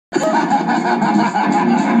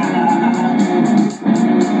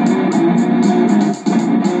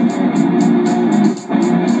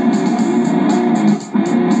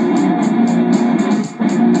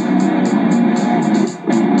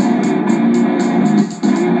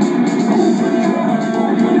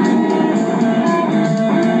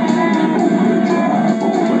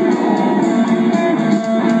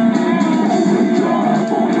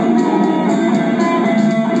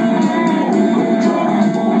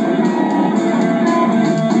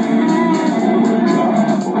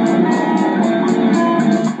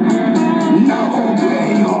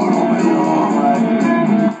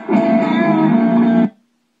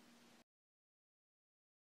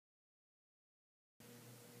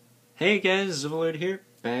Hey guys, Zoolord here,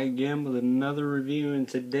 back again with another review, and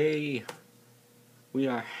today we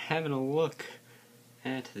are having a look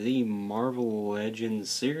at the Marvel Legends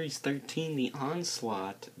Series 13, the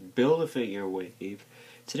Onslaught Build-A-Figure Wave.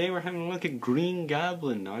 Today we're having a look at Green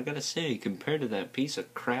Goblin. Now I gotta say, compared to that piece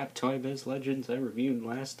of crap Toy Biz Legends I reviewed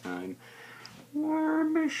last time, War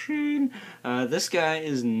Machine, this guy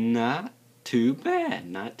is not too bad,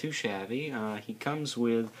 not too shabby. He comes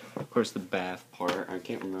with, of course, the bath part. I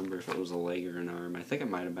can't remember if it was a leg or an arm. I think it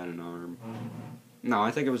might have been an arm. No, I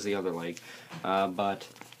think it was the other leg. But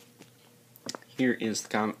here is the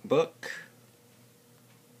comic book.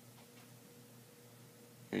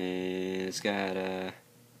 And it's got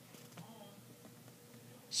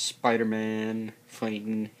Spider-Man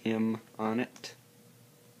fighting him on it.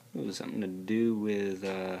 It was something to do with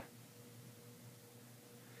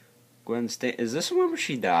Gwen Stacy. Is this the one where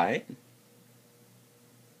she died?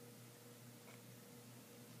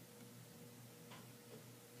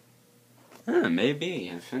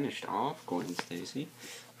 Maybe. I finished off Gwen Stacy.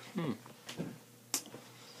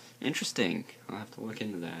 Interesting. I'll have to look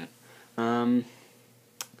into that.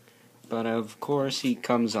 But of course he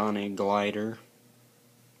comes on a glider.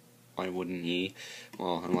 Why wouldn't he?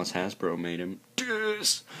 Well, unless Hasbro made him.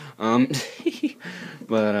 Yes!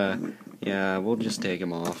 But yeah, we'll just take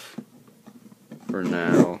him off for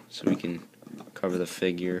now, so we can cover the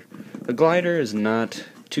figure. The glider is not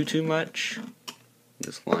too much.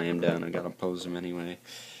 Just lie him down. I gotta pose him anyway.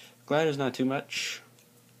 Glider's not too much.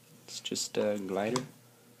 It's just a glider.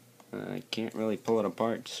 I can't really pull it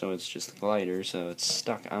apart, so it's just a glider, so it's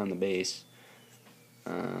stuck on the base.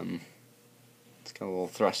 It's got a little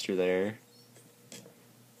thruster there,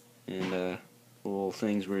 and little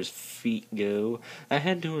things where his feet go. I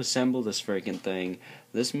had to assemble this freaking thing.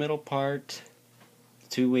 This middle part,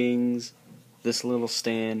 2 wings, this little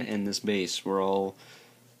stand, and this base were all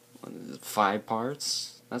 5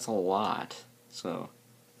 parts. That's a lot. So,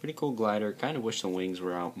 pretty cool glider. Kind of wish the wings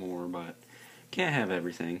were out more, but can't have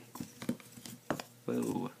everything.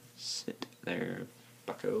 Whoa, sit there,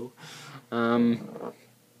 bucko. I'm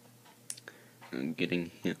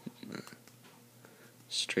getting him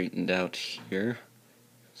straightened out here.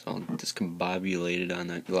 It's all discombobulated on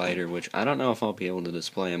that glider, which I don't know if I'll be able to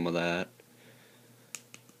display him with that.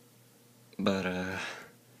 But,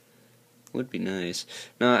 would be nice.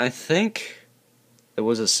 Now, I think there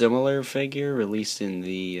was a similar figure released in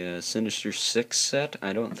the Sinister Six set.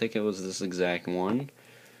 I don't think it was this exact one,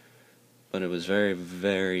 but it was very,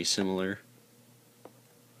 very similar.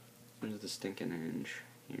 Where's the stinking hinge?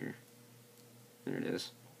 Here. There it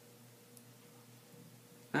is.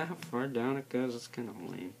 How far down it goes, it's kind of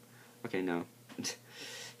lame. Okay, no.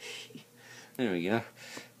 There we go.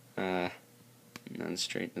 And then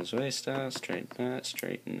straighten his waist out,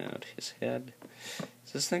 straighten out his head.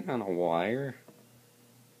 Is this thing on a wire?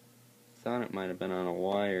 I thought it might have been on a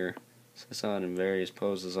wire. So I saw it in various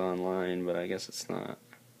poses online, but I guess it's not.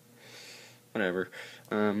 Whatever.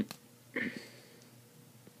 Here's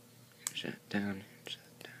that down, here's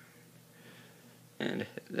that down. And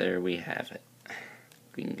there we have it.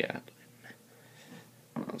 Green Goblin.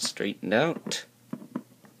 All straightened out.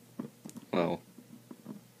 Well,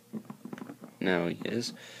 now he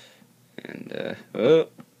is. And, oh!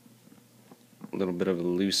 A little bit of a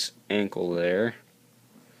loose ankle there.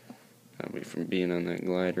 Probably from being on that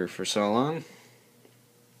glider for so long.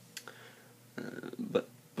 But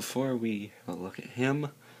before we look at him,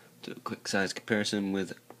 do a quick size comparison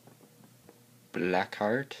with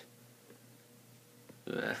Blackheart.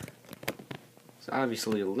 It's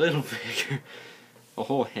obviously a little bigger, a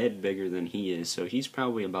whole head bigger than he is, so he's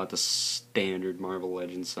probably about the standard Marvel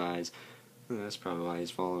Legends size. That's probably why he's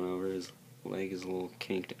falling over. His leg is a little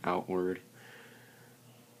kinked outward.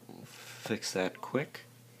 We'll fix that quick.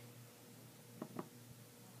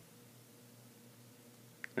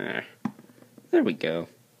 There we go.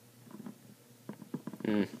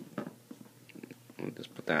 We'll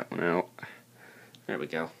just put that one out. There we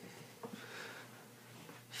go.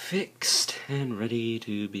 fixed and ready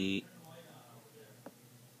to be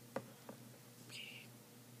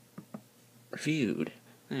reviewed.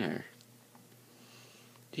 There.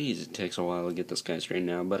 Jeez, it takes a while to get this guy straightened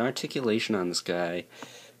out, but articulation on this guy,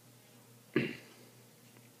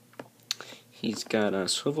 he's got a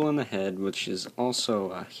swivel on the head, which is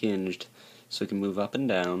also hinged, so he can move up and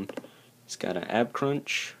down. He's got an ab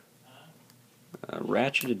crunch, a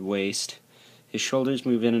ratcheted waist. His shoulders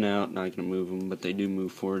move in and out, not going to move them, but they do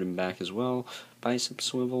move forward and back as well. Bicep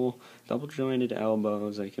swivel, double jointed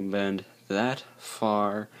elbows, they can bend that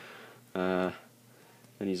far. And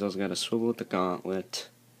he's also got a swivel at the gauntlet,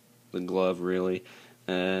 the glove really.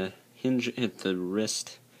 Hinge at the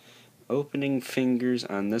wrist. Opening fingers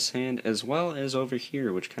on this hand as well as over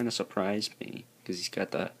here, which kind of surprised me because he's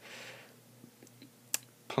got the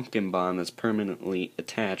pumpkin bond that's permanently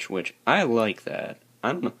attached, which I like that.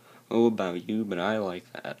 I don't know about you, but I like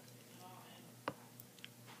that.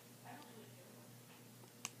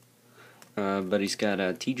 But he's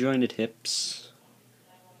got T-jointed hips,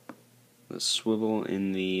 the swivel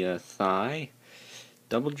in the thigh,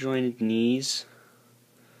 double jointed knees,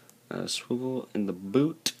 a swivel in the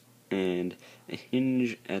boot, and a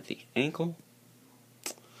hinge at the ankle,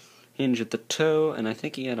 hinge at the toe, and I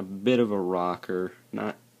think he had a bit of a rocker,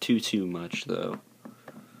 not too much though.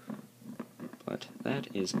 But that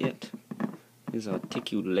is it. His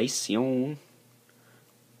articulation.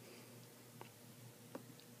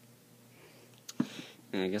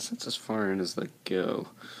 And I guess that's as far in as they go.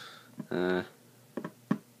 Trying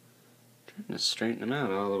to straighten him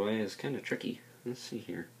out all the way is kind of tricky. Let's see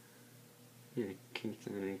here. Yeah, kink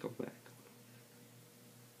that ankle back.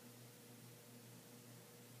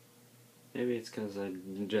 Maybe it's because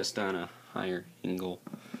I'm just on a higher angle.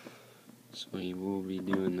 So he will be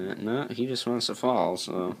doing that. No, he just wants to fall,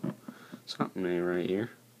 so something ain't right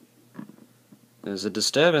here. There's a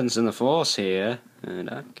disturbance in the force here, and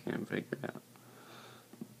I can't figure it out.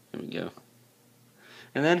 There we go.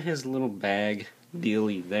 And then his little bag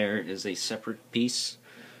dealy there is a separate piece.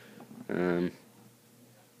 And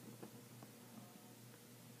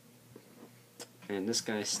this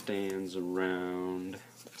guy stands around,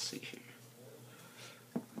 let's see here,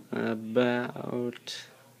 about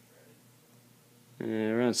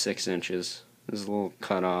around 6 inches. There's a little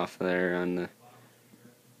cut off there on the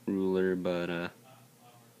ruler, but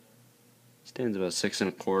stands about 6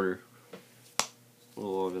 1/4. A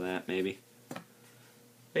little over that maybe.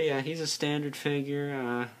 But yeah, he's a standard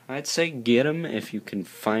figure. I'd say get him if you can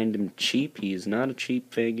find him cheap. He's not a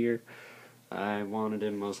cheap figure. I wanted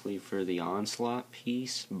him mostly for the Onslaught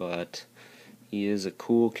piece, but he is a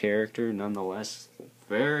cool character nonetheless.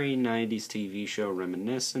 Very 90s TV show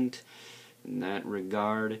reminiscent in that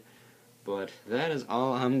regard. But that is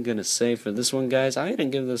all I'm going to say for this one, guys. I'm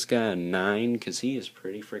going to give this guy a 9 because he is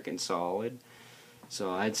pretty freaking solid.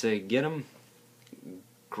 So I'd say get him.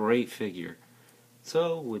 Great figure.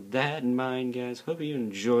 So with that in mind, guys, hope you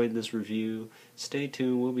enjoyed this review. Stay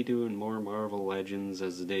tuned. We'll be doing more Marvel Legends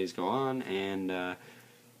as the days go on, and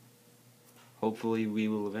hopefully we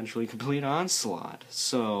will eventually complete Onslaught.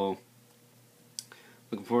 So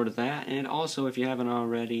looking forward to that. And also, if you haven't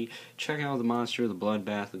already, check out the Monster of the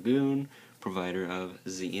Bloodbath Lagoon, provider of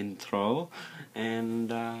the intro,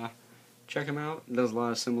 and check him out. Does a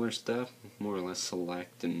lot of similar stuff, more or less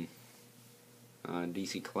select and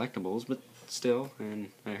DC collectibles, but still,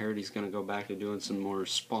 and I heard he's going to go back to doing some more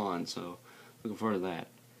Spawn, so looking forward to that.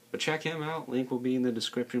 But check him out, link will be in the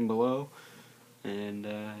description below, and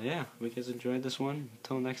yeah, hope you guys enjoyed this one.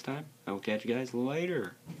 Until next time, I will catch you guys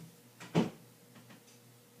later.